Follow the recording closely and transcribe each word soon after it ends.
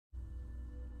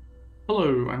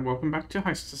Hello and welcome back to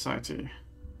Heist Society.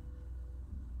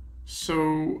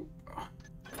 So,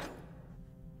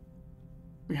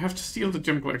 we have to steal the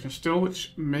gem collection still,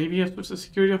 which maybe has put the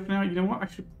security up now. You know what? I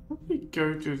should probably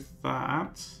go do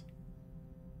that.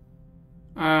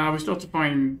 We still have to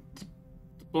find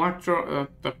the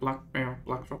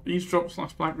eavesdrop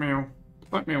slash blackmail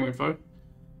info.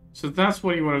 So that's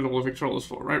what he wanted all the Victrolas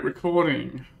for, right?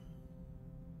 Recording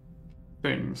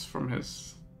things from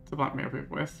the blackmail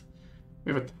people with.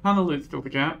 We have a ton of loot still to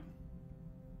get.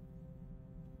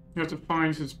 You have to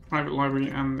find his private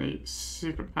library and the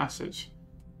secret passage.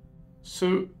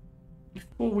 So,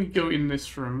 before we go in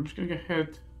this room, I'm just going to go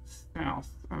head south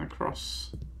and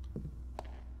across.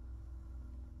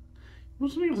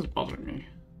 What's something else that's bothering me?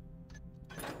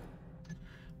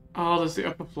 Oh, there's the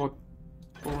upper floor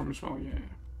ballroom as well, yeah.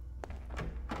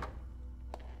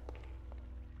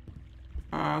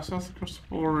 South across the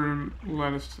ballroom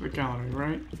led us to the gallery,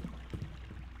 right?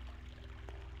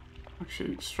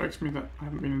 Actually, it strikes me that I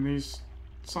haven't been in these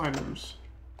side rooms.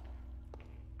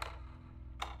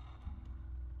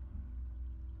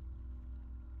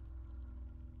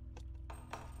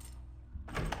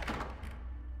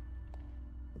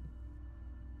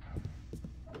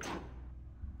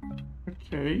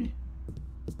 Okay.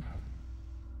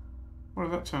 What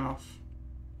did that turn off?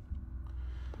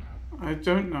 I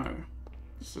don't know.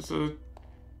 This is a...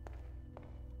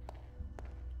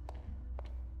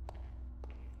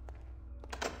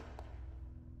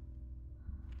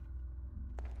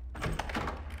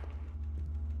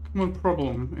 common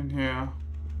problem in here.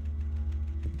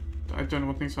 I don't know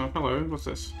what things are. Hello, what's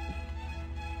this?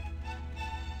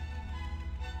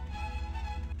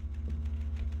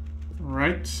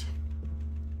 Right.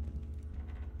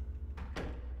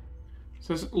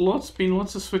 So there's been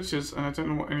lots of switches, and I don't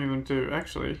know what any of them do.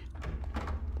 Actually,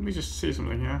 let me just see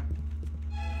something here.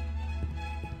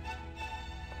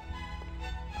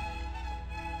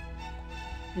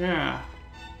 Yeah.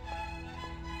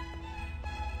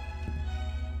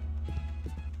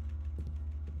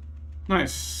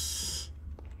 Nice.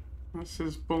 This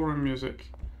is ballroom music.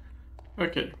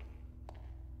 Okay.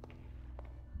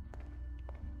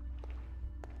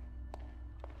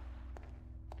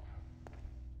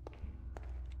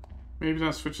 Maybe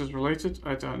that switch is related.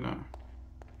 I don't know.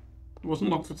 It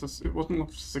wasn't locked with this. It wasn't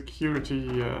locked with the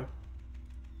security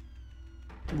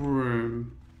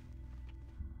room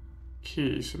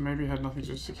key, so maybe it had nothing to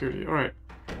do with security. All right.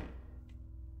 I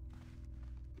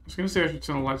was going to say I should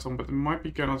turn the lights on, but there might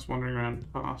be gunners wandering around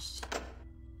past.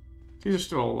 These are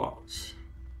still locked.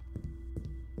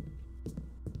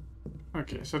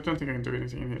 Okay, so I don't think I can do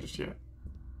anything in here just yet.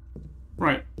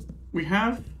 Right. We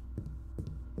have...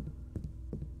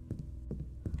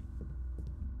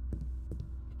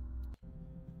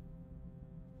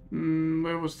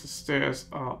 where was the stairs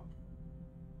up?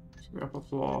 To the upper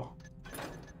floor.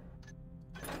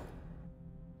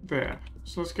 There.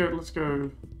 So let's go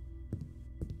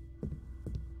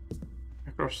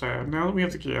across there. Now that we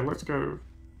have the gear, let's go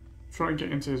try and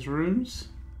get into his rooms.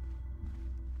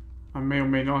 I may or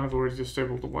may not have already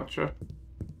disabled the watcher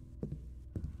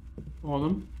for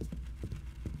them.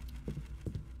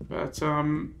 But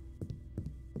that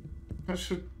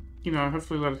should, you know,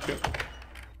 hopefully let us get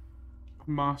a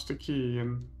master key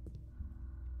and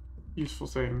useful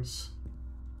things.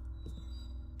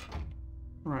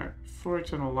 Right, before I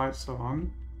turn the lights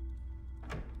on.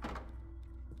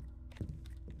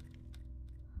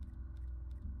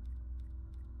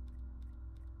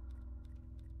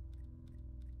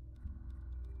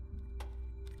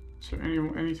 So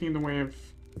anything in the way of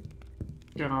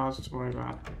guards to worry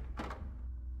about?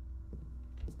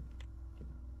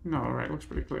 No, alright, looks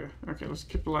pretty clear. Okay, let's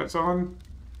keep the lights on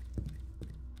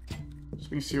so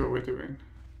we can see what we're doing.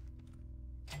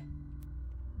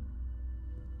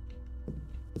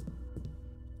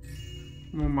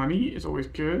 More money is always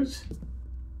good.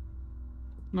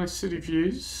 Nice city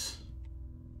views.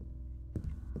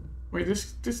 Wait,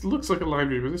 this looks like a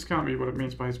library, but this can't be what it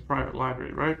means by his private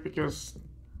library, right? Because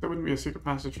there wouldn't be a secret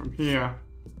passage from here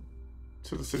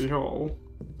to the city hall.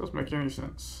 Doesn't make any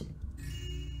sense.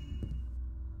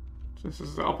 This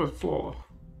is the upper floor.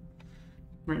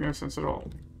 Make no sense at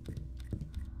all.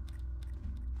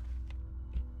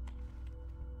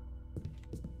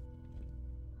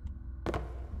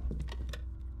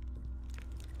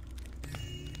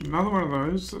 Another one of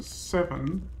those. That's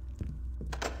 7.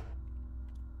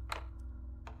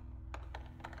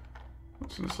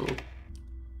 What's in this little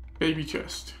baby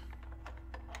chest?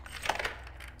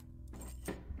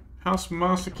 House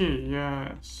master key.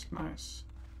 Yes, nice.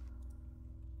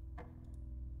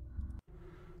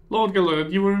 Lord Gellar,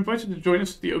 you were invited to join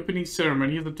us at the opening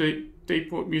ceremony of the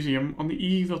Dayport Museum on the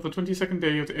eve of the 22nd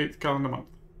day of the 8th calendar month.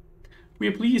 We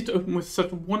are pleased to open with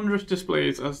such wondrous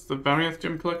displays as the Variath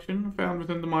gem collection found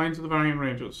within the mines of the Varian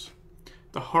Rangers,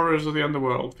 the horrors of the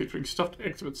underworld featuring stuffed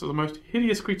exhibits of the most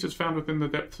hideous creatures found within the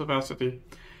depths of our city,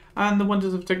 and the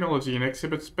wonders of technology in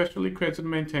exhibits specially created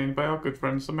and maintained by our good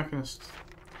friends the Mechanists.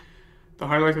 The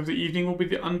highlight of the evening will be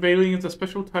the unveiling of the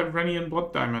special Tyranian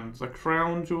blood diamond, the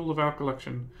crown jewel of our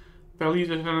collection.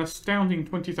 Valued at an astounding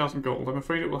 20,000 gold, I'm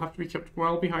afraid it will have to be kept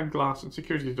well behind glass and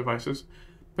security devices,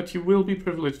 but you will be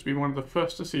privileged to be one of the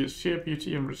first to see its sheer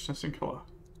beauty and richness in colour.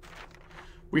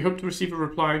 We hope to receive a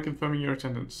reply confirming your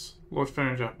attendance. Lord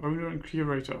Ferringer, owner and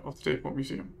curator of the Dayport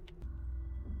Museum.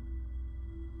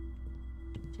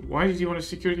 So why did you want a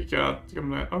security guard to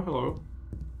come there? Oh, hello.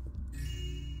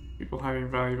 People hiding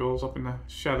valuables up in the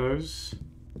shadows.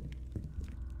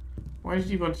 Why did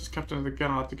you want his captain of the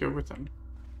guard to go with him?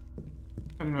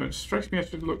 I don't know, it strikes me I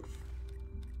should look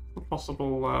for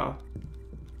possible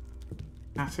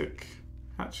attic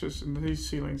hatches in these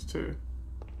ceilings too.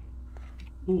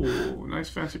 Ooh,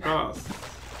 nice fancy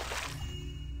bath.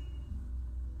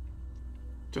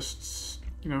 Just,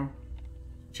 you know,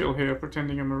 chill here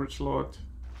pretending I'm a rich lord.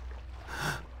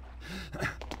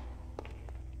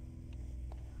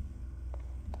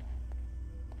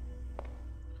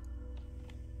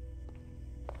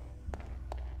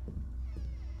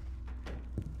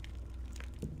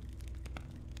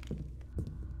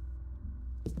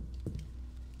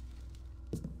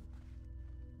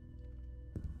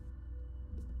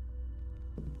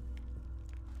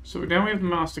 So now we have the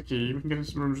master key. We can get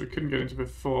into some rooms we couldn't get into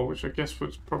before, which I guess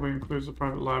probably includes the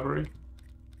private library.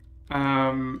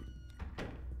 And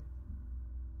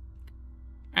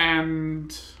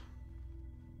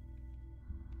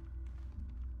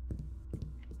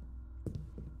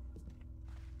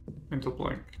mental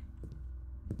blank.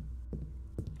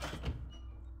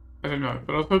 I don't know,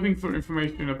 but I was hoping for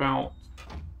information about.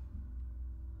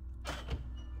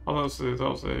 Oh, that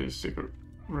was a secret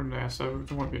room there, so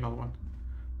there won't be another one.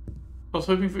 I was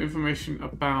hoping for information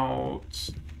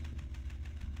about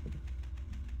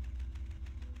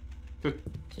the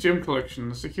gem collection,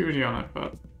 the security on it,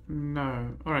 but no.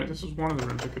 Alright, this was one of the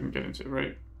rooms I couldn't get into,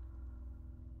 right?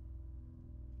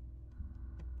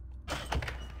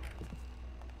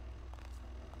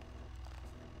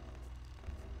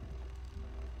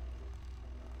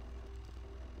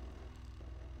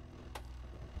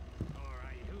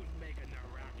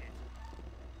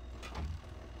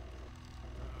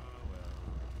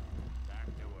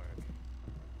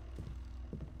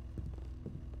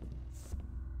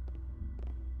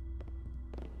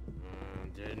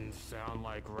 Didn't sound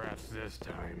like rats this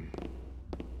time.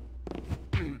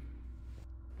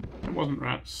 It wasn't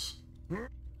rats.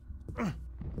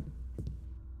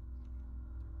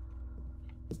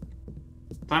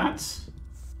 That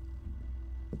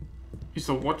is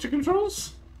the watcher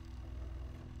controls?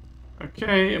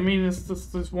 Okay, I mean,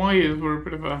 this wires were a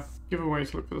bit of a giveaway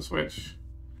to look for the switch.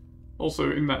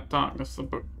 Also, in that darkness, the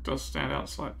book does stand out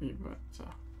slightly, but...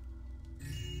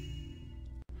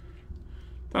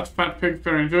 That fat pig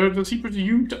Ferringer, does he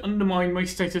presume to undermine my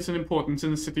status and importance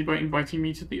in the city by inviting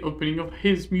me to the opening of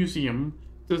his museum?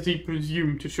 Does he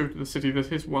presume to show to the city that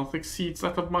his wealth exceeds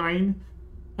that of mine?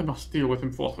 I must deal with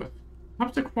him forthwith.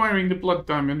 Perhaps acquiring the blood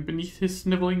diamond beneath his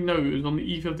snivelling nose on the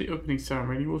eve of the opening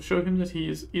ceremony will show him that he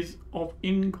is of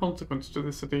inconsequence to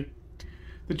the city.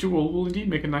 The jewel will indeed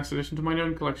make a nice addition to my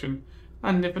own collection,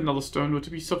 and if another stone were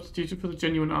to be substituted for the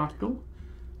genuine article,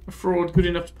 a fraud good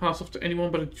enough to pass off to anyone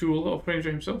but a jeweler or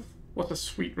Ranger himself? What a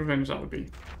sweet revenge that would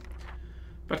be.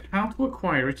 But how to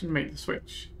acquire it and make the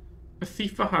switch? A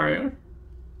thief for hire?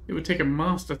 It would take a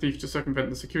master thief to circumvent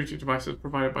the security devices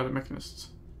provided by the Mechanists.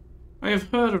 I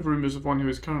have heard of rumours of one who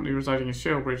is currently residing in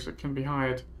Shalebridge that can be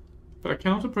hired, but I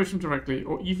cannot approach him directly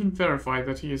or even verify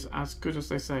that he is as good as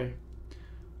they say.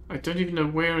 I don't even know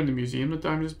where in the museum the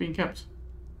diamond is being kept.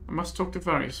 I must talk to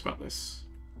Varius about this.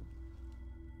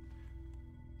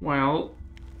 Well,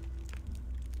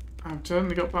 I've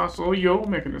certainly got past all your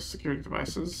Mechanist security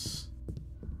devices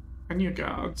and your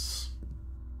guards.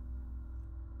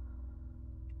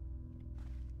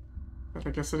 But I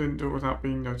guess I didn't do it without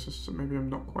being noticed, so maybe I'm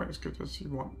not quite as good as you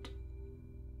want.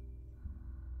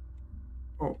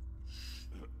 Oh.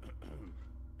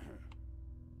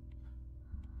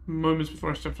 Moments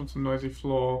before I stepped onto the noisy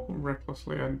floor,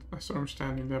 recklessly, and I saw him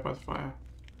standing there by the fire.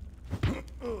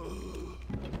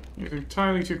 You're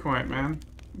entirely too quiet, man.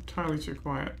 Entirely too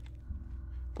quiet.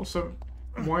 Also,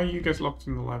 why are you guys locked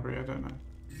in the library? I don't know.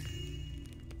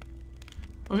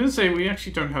 I was going to say, we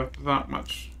actually don't have that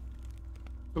much.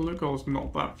 The loot goal is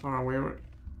not that far away.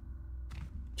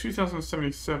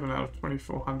 2077 out of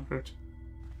 2400.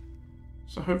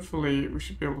 So hopefully we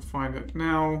should be able to find it.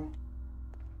 Now,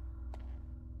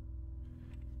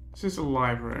 this is a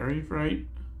library, right?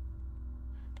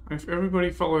 And if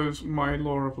everybody follows my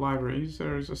law of libraries,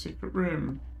 there is a secret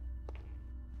room.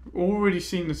 We've already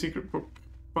seen the secret book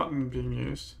button being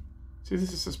used. See,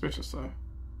 this is suspicious though.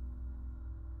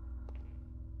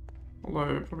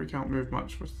 Although it probably can't move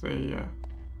much with the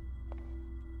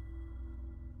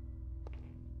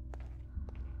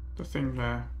thing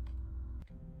there.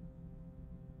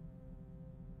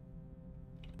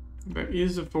 There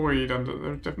is a void under.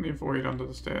 There's definitely a void under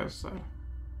the stairs there.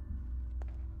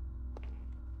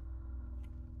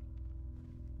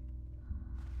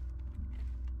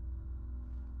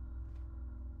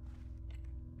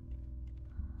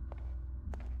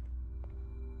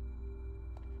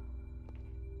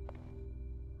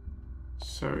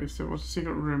 So if there was a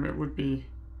secret room, it would be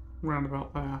round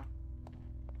about there.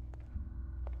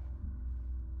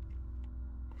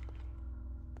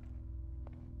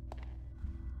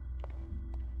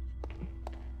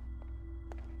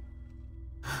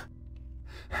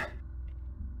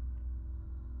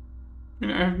 I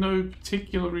mean, I have no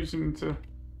particular reason to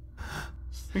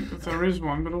think that there is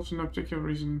one, but also no particular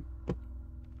reason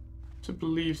to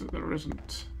believe that there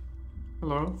isn't.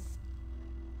 Hello?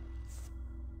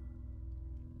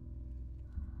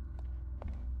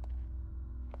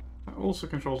 That also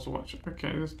controls the Watcher.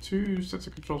 Okay, there's two sets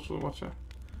of controls for the Watcher.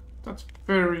 That's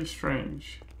very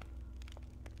strange.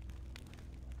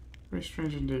 Very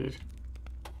strange indeed.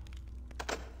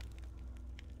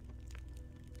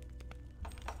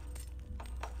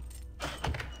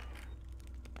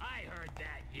 I heard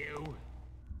that, you.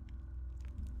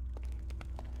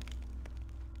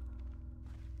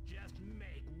 Just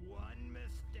make one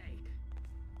mistake.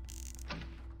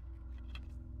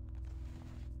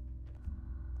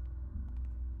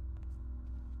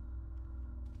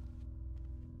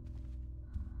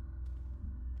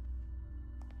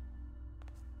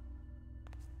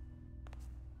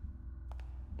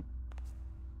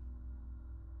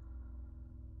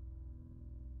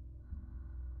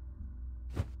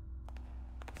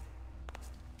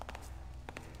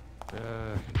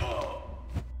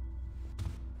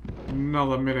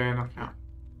 Another mid-air knockout.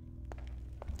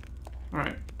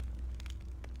 Alright.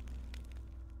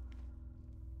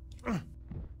 I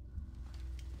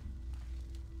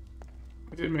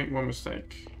did make one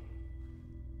mistake.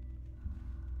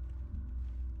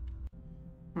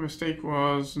 My mistake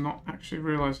was not actually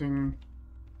realizing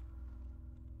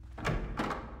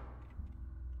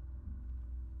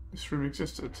this room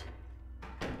existed.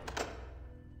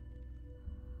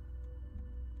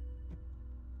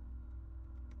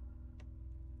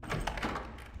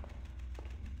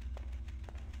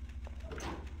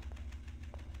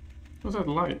 What's that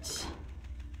lights?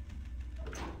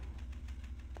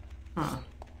 Ah.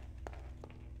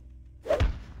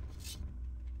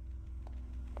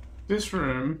 This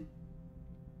room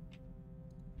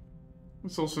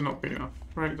is also not big enough,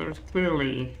 right? There's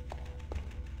clearly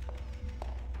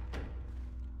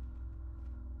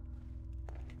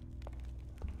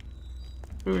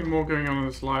more going on in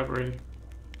this library.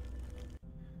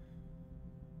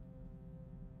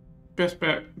 Best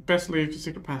bet, best leave to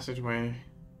secret passageway.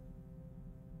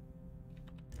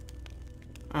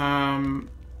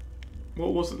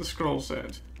 What was it the scroll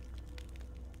said?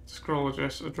 The scroll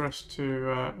addressed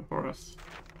to Horace.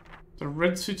 The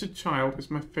red-suited child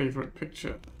is my favourite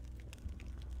picture.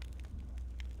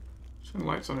 Turn the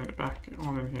lights on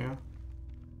in here.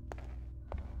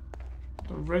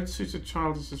 The red-suited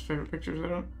child is his favourite picture, is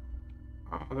there?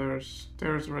 Ah, there's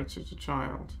a red-suited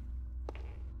child.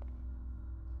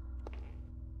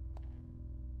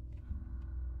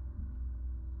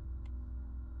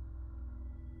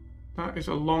 That is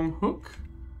a long hook.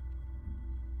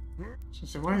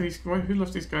 So who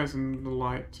left these guys in the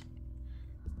light?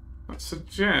 That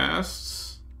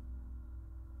suggests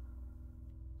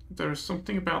there is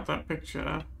something about that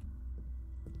picture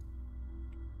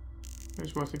that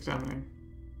is worth examining.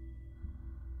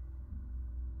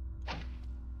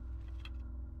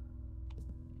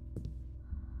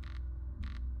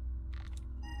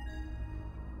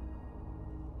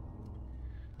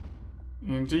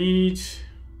 Indeed.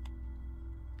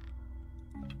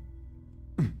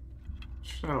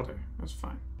 That'll do. That's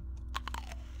fine.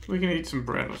 We can eat some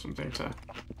bread or something to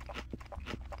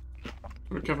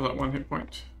recover that 1 hit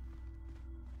point.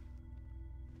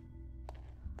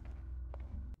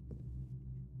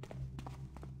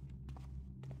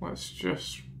 Let's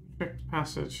just check the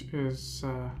passage is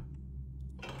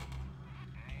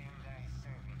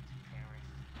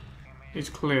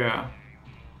clear.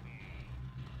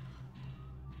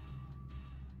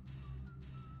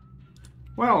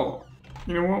 Well,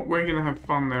 you know what? We're gonna have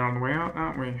fun there on the way out,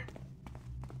 aren't we?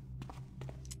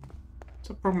 It's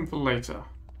a problem for later.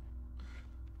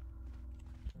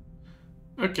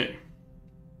 Okay.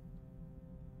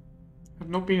 I've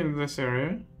not been in this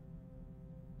area.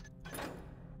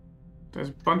 There's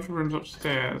a bunch of rooms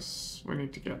upstairs we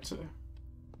need to get to.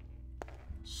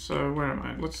 So where am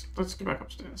I? Let's go back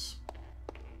upstairs.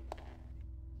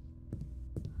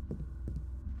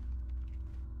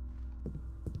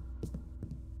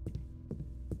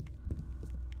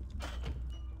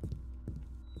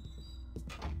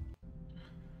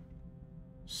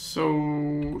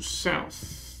 So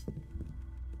south.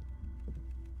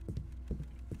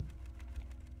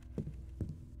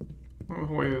 All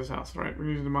the way to the south, right? We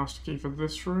need the master key for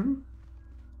this room.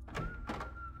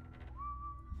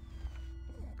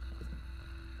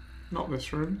 Not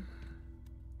this room.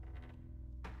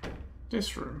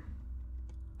 This room.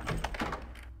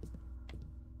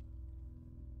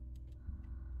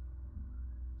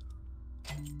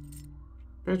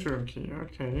 Bedroom key,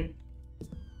 okay.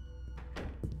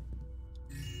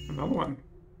 Another one.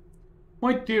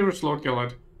 My dearest Lord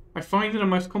Gellar, I find that I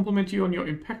must compliment you on your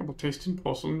impeccable taste in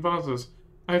porcelain vases.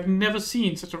 I have never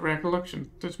seen such a rare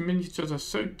collection. Those miniatures are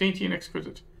so dainty and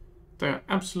exquisite. They are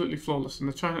absolutely flawless, and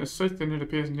the china is so thin it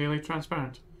appears nearly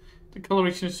transparent. The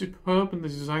coloration is superb, and the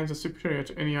designs are superior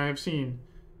to any I have seen.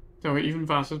 There are even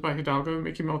vases by Hidalgo,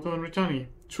 Mikimoto, and Ritani.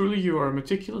 Truly you are a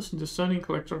meticulous and discerning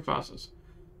collector of vases.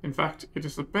 In fact, it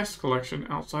is the best collection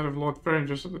outside of Lord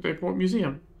Berenger's at the Dayport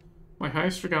Museum. My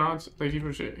highest regards, Lady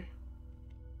Roger.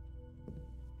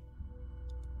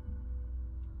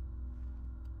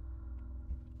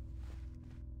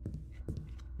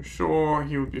 I'm sure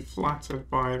he would be flattered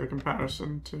by the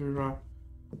comparison to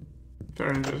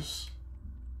Berenger's.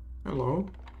 Hello.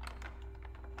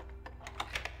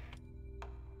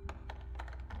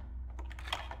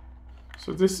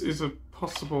 So this is a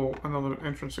possible another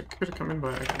entrance it could have come in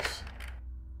by, I guess.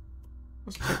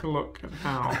 Let's take a look at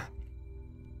how.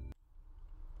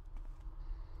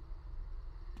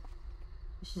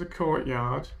 This is the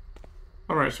courtyard.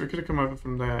 Alright, so we could have come over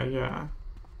from there, yeah.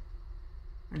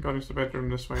 And got into the bedroom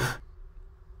this way.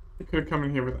 We could have come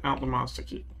in here without the master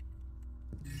key.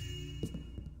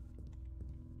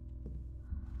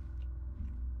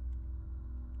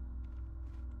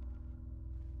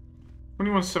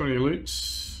 $21.70 loot.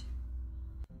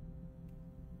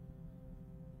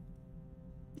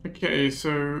 Okay,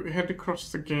 so head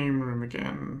across the game room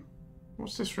again.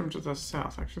 What's this room to the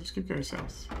south? Actually, let's keep going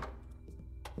south.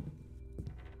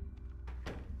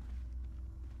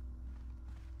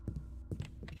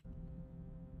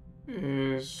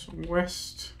 Is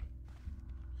west.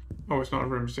 Oh, it's not a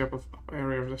room, it's the upper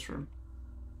area of this room.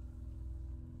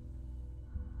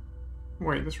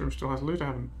 Wait, this room still has loot I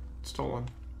haven't stolen.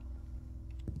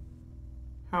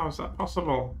 How is that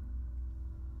possible?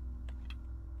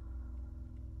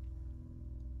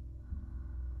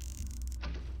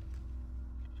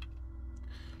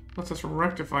 Let us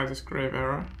rectify this grave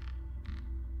error.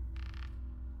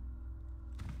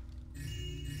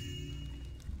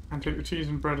 And take the cheese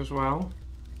and bread as well.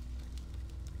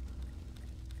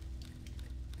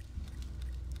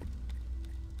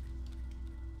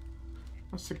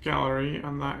 That's the gallery,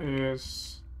 and that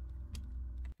is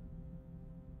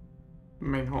the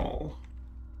main hall.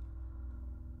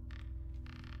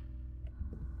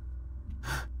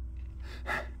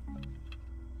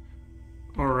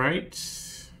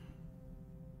 Alright.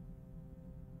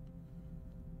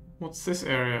 What's this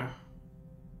area?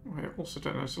 I also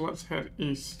don't know, so let's head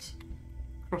east,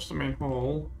 across the main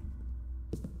hall.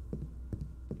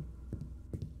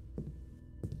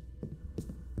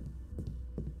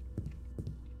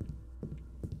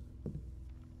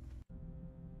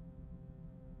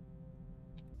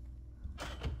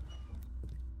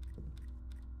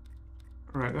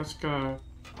 Alright, that's got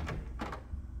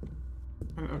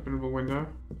an openable window.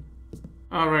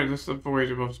 Alright, that's the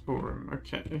void above the ballroom,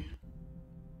 okay.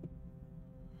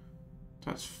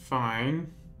 That's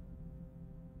fine.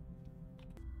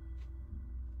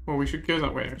 Well, we should go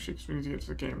that way, actually, because we need to get to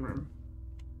the game room.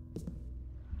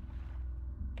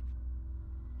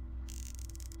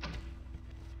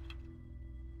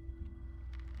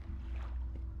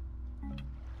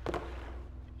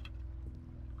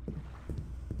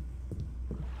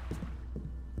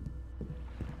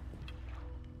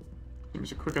 Seems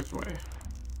the quickest way.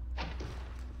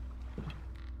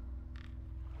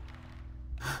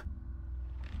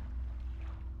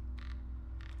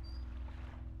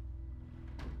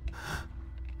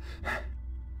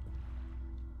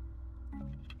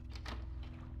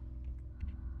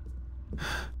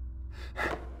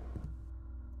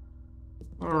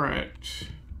 Alright.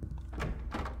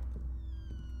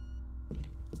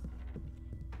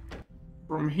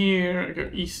 From here, I go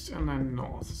east and then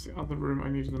north. It's the other room I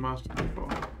needed the master key for.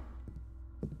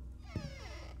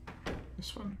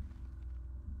 This one.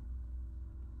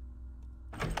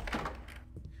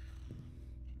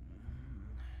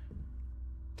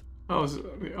 Oh, is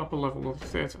it the upper level of the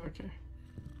theatre? Okay.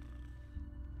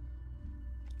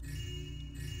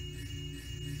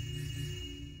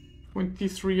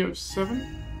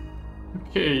 $23.07?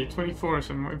 Okay,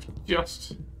 24.07. We've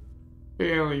just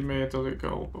barely made the loot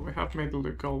goal, but we have made the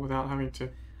loot goal without having to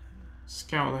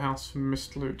scout the house for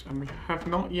missed loot, and we have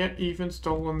not yet even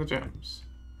stolen the gems.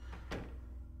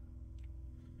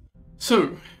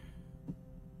 So,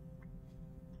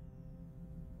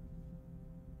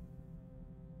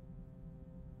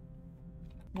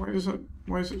 why is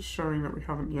it showing that we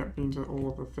haven't yet been to all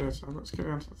of the theatre? Let's get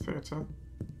down to the theatre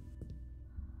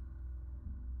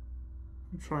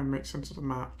and try and make sense of the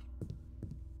map.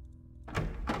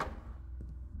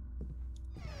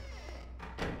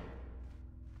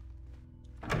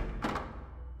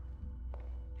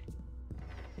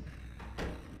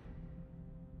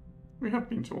 We have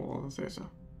been to all of the theatre.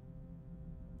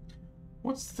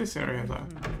 What's this area though?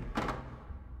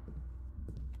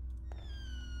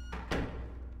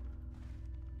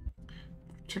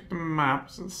 Check the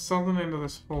maps. At the southern end of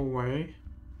this hallway,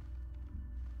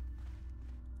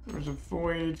 there's a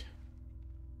void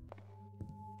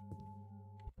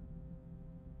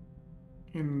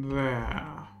in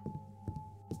there.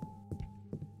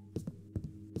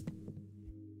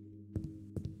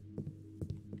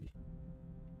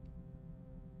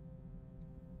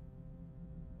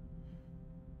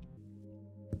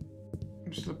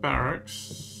 Which is the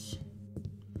barracks.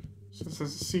 So there's a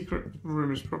secret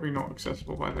room is probably not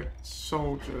accessible by the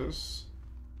soldiers.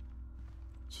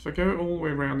 So if I go all the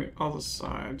way around the other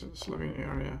side of this living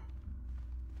area.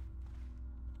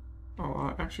 Oh,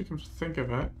 I actually come to think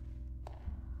of it.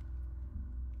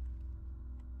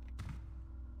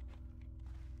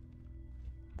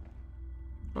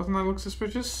 Doesn't that look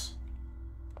suspicious?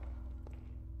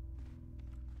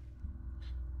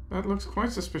 That looks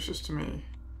quite suspicious to me.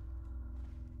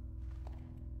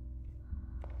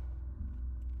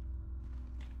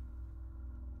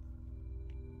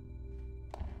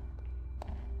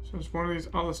 So it's one of these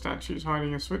other statues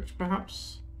hiding a switch,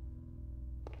 perhaps?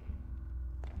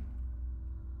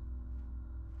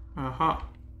 Aha.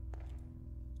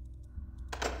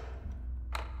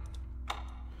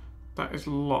 That is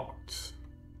locked.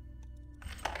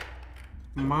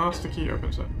 Master key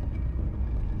opens it.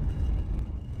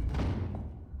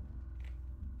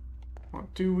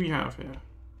 What do we have here?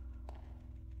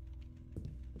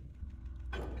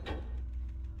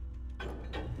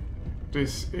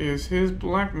 This is his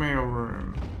blackmail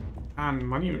room. And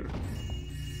money room.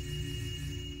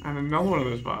 And another one of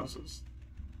those vases.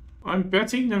 I'm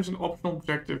betting there's an optional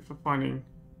objective for finding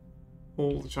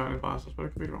all the China vases, but I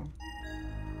could be wrong.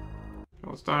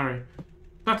 God's diary.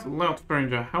 That lout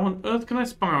stranger. How on earth can I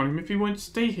spy on him if he won't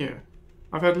stay here?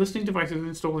 I've had listening devices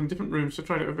installed in different rooms to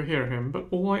try to overhear him, but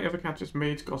all I ever catch is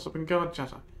maids gossip and guard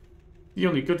chatter. The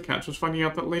only good catch was finding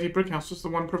out that Lady Brickhouse was the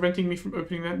one preventing me from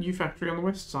opening that new factory on the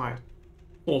west side.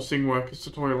 Forcing workers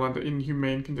to toil under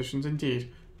inhumane conditions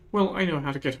indeed. Well, I know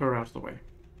how to get her out of the way.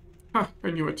 Ha!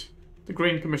 I knew it. The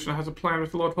Grain Commissioner has a plan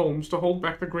with Lord Holmes to hold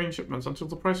back the grain shipments until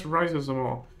the price rises some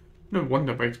more. No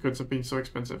wonder baked goods have been so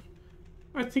expensive.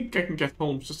 I think I can get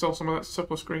Holmes to sell some of that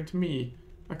surplus grain to me.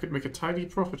 I could make a tidy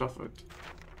profit off it.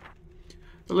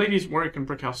 The ladies Warwick and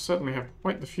Brickhouse certainly have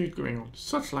quite the feud going on.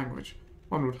 Such language.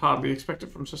 One would hardly expect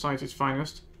it from society's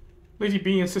finest. Lady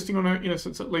B insisting on her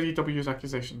innocence at Lady W's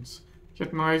accusations.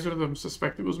 Yet neither of them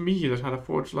suspect it was me that had a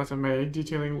forged letter made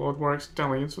detailing Lord Warwick's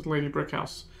dalliance with Lady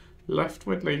Brickhouse. Left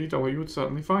where Lady W would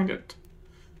certainly find it.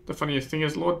 The funniest thing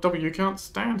is Lord W can't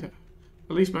stand her.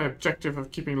 At least my objective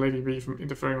of keeping Lady B from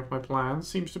interfering with my plans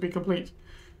seems to be complete.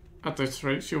 At this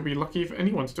rate, she'll be lucky if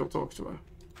anyone still talks to her.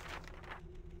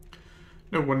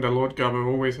 No wonder Lord Gellar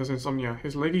always has insomnia.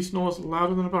 His lady snores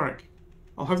louder than a barrack.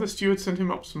 I'll have the steward send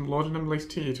him up some laudanum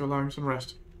laced tea to allow him some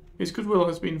rest. His goodwill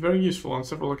has been very useful on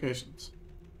several occasions.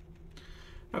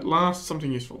 At last,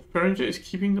 something useful. Feringer is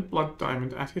keeping the blood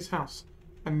diamond at his house,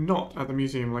 and not at the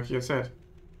museum like he had said.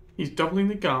 He's doubling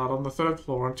the guard on the third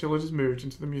floor until it is moved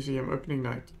into the museum opening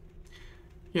night.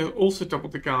 He has also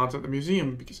doubled the guards at the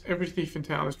museum, because every thief in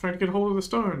town is trying to get hold of the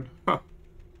stone. Ha!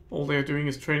 All they are doing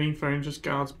is training Feringer's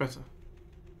guards better.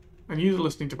 I knew the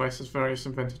listening devices Various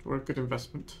invented were a good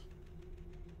investment.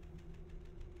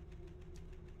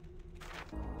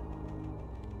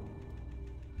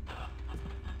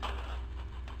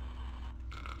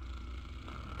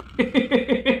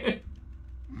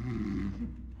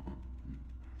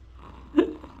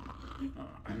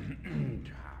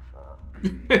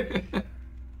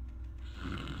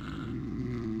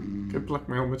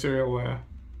 blackmail material there.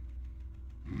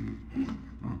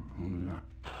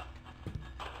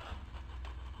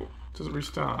 Does it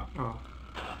restart? Oh.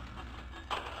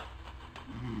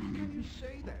 Can you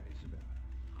say that, Isabella?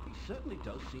 He certainly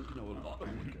does seem to know a lot of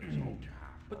what goes on.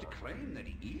 But to claim that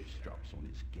he eavesdrops on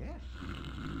his guests...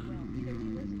 Well, either he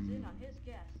listens in on his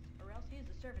guests, or else he's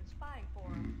a servant spying for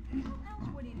him. How else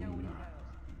would he know what he knows?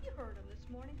 You heard him this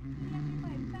morning. He asked me if I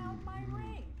had found my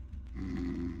ring.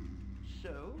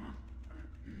 So?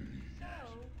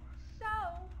 So...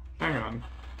 Hang on.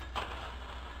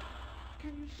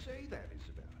 Can you say that,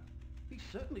 Isabella? He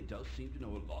certainly does seem to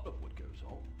know a lot of what goes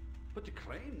on. But to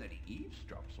claim that he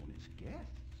eavesdrops on his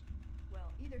guests... Well,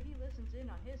 either he listens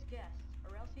in on his guests,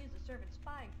 or else he's a servant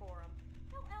spying for him.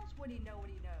 How else would he know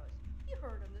what he knows? You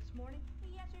heard him this morning.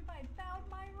 He asked me if I had found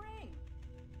my ring.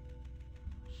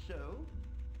 So?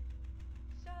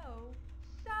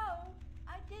 So,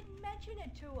 I didn't mention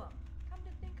it to him. Come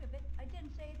to think of it, I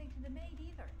didn't say anything to the maid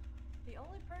either. The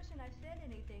only person I said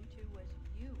anything to was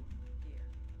you, dear.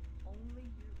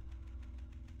 Only you.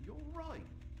 You're right.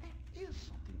 There is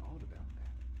something odd about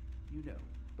that. You know,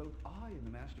 both I and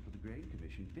the Master for the Grain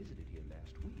Commission visited here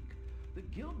last week. The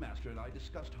Guildmaster and I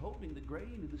discussed holding the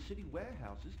grain in the city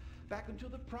warehouses back until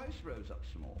the price rose up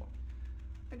some more.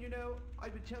 And you know,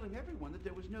 I've been telling everyone that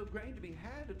there was no grain to be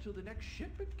had until the next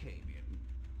shipment came in.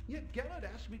 Yet Garrett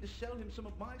asked me to sell him some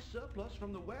of my surplus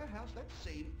from the warehouse that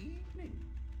same evening.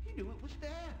 He knew it was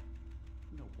there.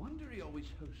 No wonder he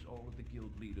always hosts all of the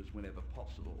guild leaders whenever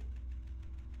possible.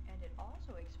 And it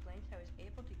also explains how he's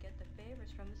able to get the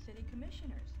favors from the city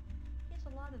commissioners. He has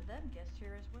a lot of them guests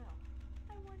here as well.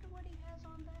 I wonder what he has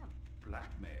on them.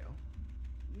 Blackmail?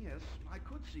 Yes, I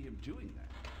could see him doing that.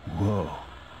 Whoa.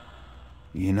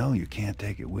 You know you can't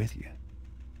take it with you.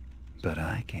 But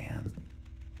I can.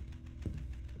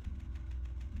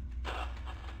 I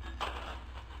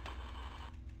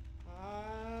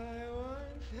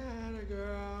once had a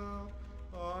girl,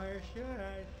 or should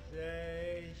I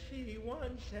say, she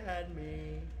once had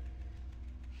me.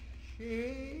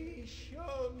 She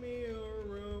showed me a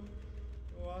room,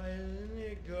 wasn't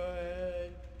it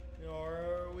good?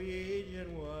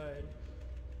 Norwegian wood.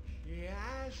 She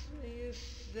asked me to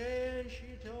stay and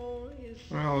she told me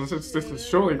to Well, this is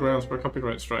surely grounds for a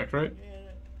copyright strike, right? And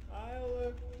I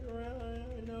looked around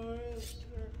and I noticed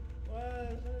there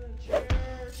wasn't a chair.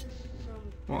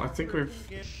 Some Well, I think we've...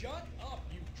 Shut up,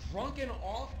 you drunken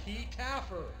off-key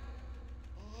taffer!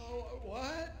 Oh,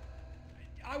 what?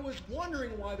 I was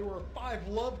wondering why there were 5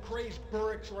 love-crazed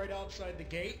burricks right outside the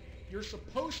gate. You're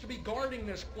supposed to be guarding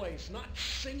this place, not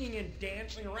singing and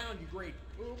dancing around, you great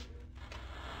poof.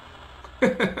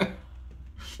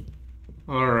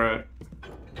 Alright.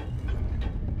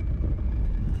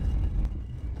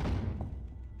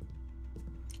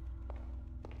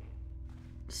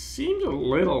 Seems a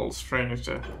little strange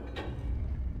to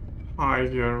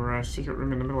hide your secret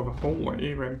room in the middle of a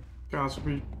hallway when guards will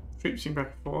be traipsing back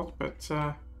and forth, but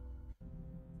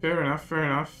fair enough, fair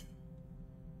enough.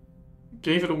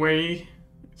 Gave it away.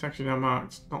 It's actually now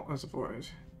marked, not as avoided.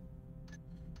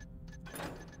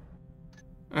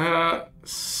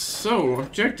 So,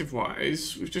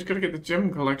 objective-wise, we've just got to get the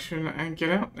gem collection and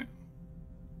get out now.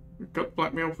 We've got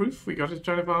blackmail proof, we got his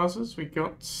giant vases, we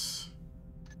found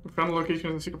the location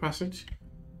of the secret passage.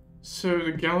 So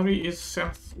the gallery is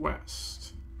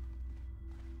southwest.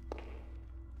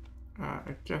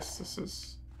 I guess this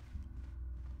is...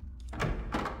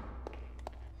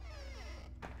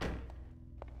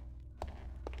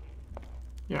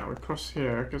 Yeah, we cross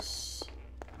here, because...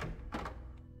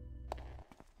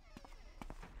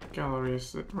 Gallery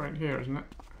is right here, isn't it?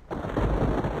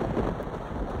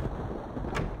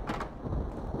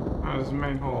 There's the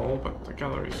main hall, but the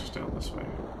gallery is just out this way.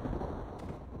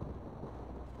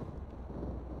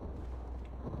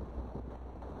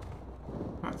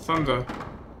 That thunder.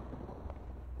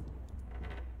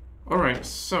 Alright,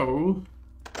 so...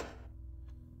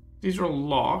 These are all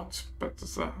locked, but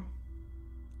there's that.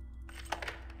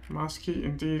 Mask key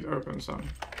indeed opens them.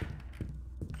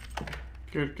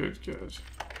 Good, good, good.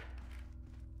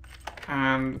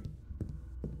 And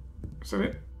is that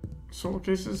it? Sword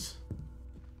cases?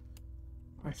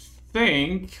 I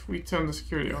think we turned the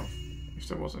security off, if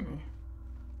there was any.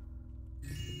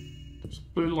 There's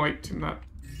a blue light in that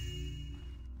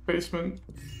basement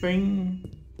thing.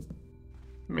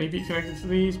 Maybe it connected to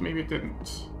these, maybe it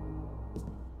didn't.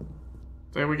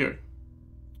 There we go.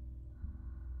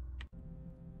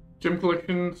 Gem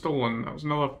collection stolen. That was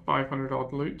another 500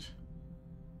 odd loot.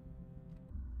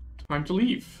 Time to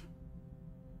leave.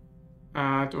 Do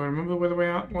I remember where the way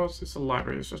out was? It's the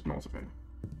library, it's just north of here.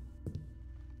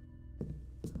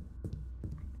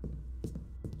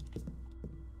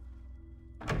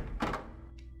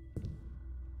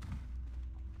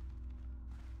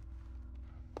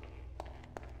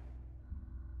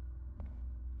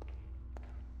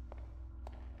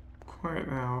 quiet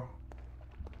now.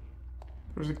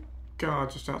 There's a guard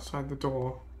just outside the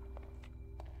door.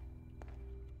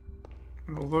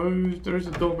 And although there is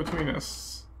a door between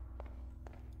us,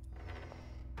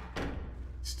 he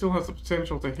still has the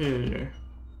potential to hear you.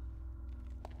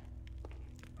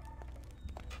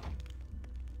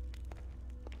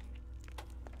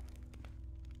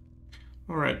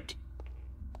 Alright.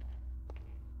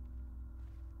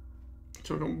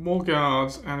 So we've got more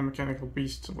guards and a mechanical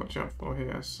beast to watch out for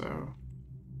here, so...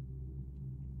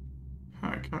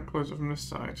 I can't close it from this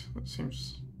side. That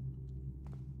seems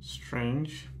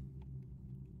strange.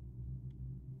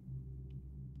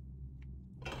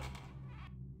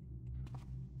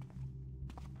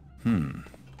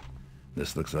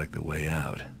 This looks like the way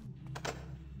out.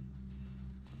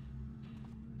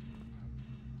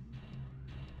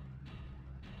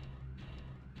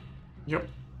 Yep.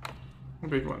 A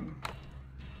big one.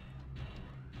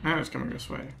 And it's coming this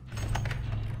way.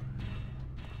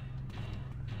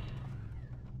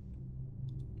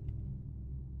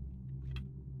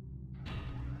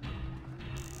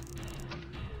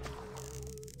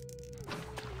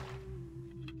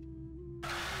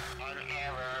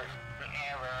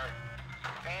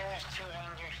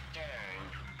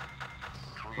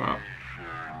 Wow.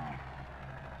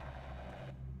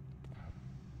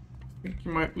 I think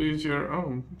you might lose your...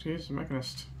 Oh, geez,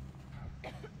 Mechanist.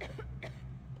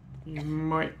 You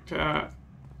might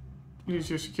use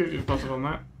your security deposit on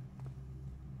that.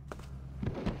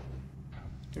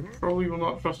 They probably will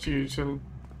not trust you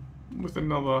with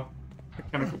another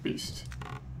mechanical beast.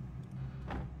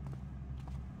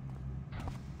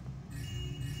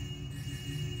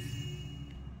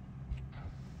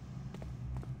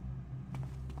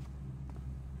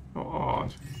 How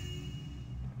odd.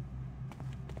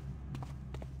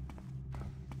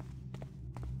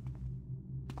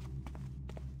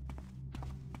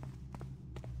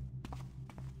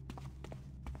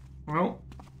 Well,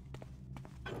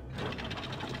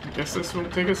 I guess this will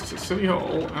take us to City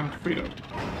Hall and freedom.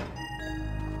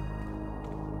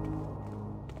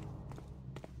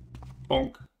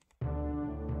 Bonk.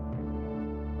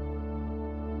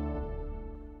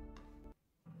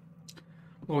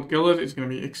 Lord Gellar is going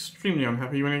to be extremely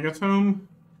unhappy when he gets home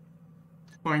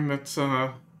to find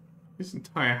that his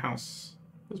entire house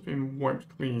has been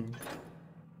wiped clean.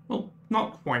 Well,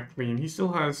 not quite clean. He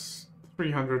still has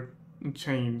 300 and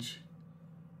change.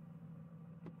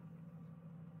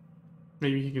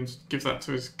 Maybe he can give that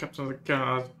to his captain of the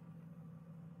guard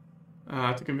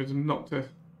to convince him not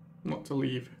to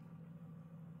leave.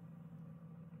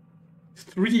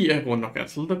 3 airborne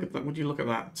knockouts. Look at that. Would you look at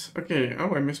that? Okay.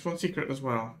 Oh, I missed one secret as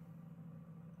well.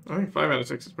 I think 5 out of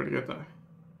 6 is pretty good though,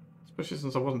 especially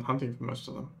since I wasn't hunting for most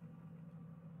of them.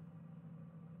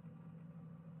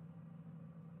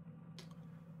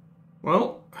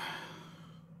 Well,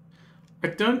 I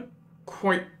don't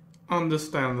quite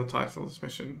understand the title of this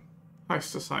mission. Heist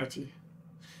Society.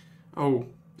 Oh,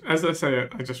 as I say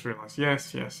it, I just realised.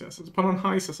 Yes. It's a pun on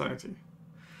Heist Society.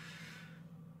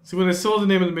 So when I saw the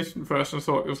name of the mission first, I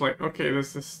thought it was like, okay,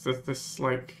 there's this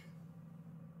like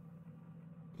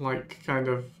kind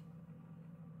of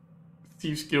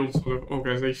Thieves Guild sort of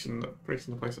organization that breaks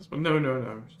into places. But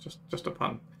no, it's just a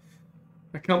pun.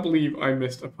 I can't believe I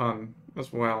missed a pun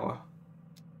as well.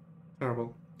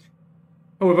 Terrible.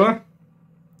 However,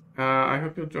 I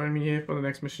hope you'll join me here for the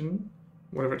next mission,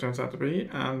 whatever it turns out to be,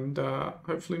 and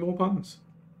hopefully more puns.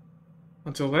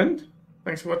 Until then,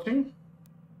 thanks for watching,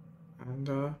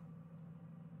 and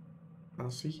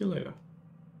I'll see you later.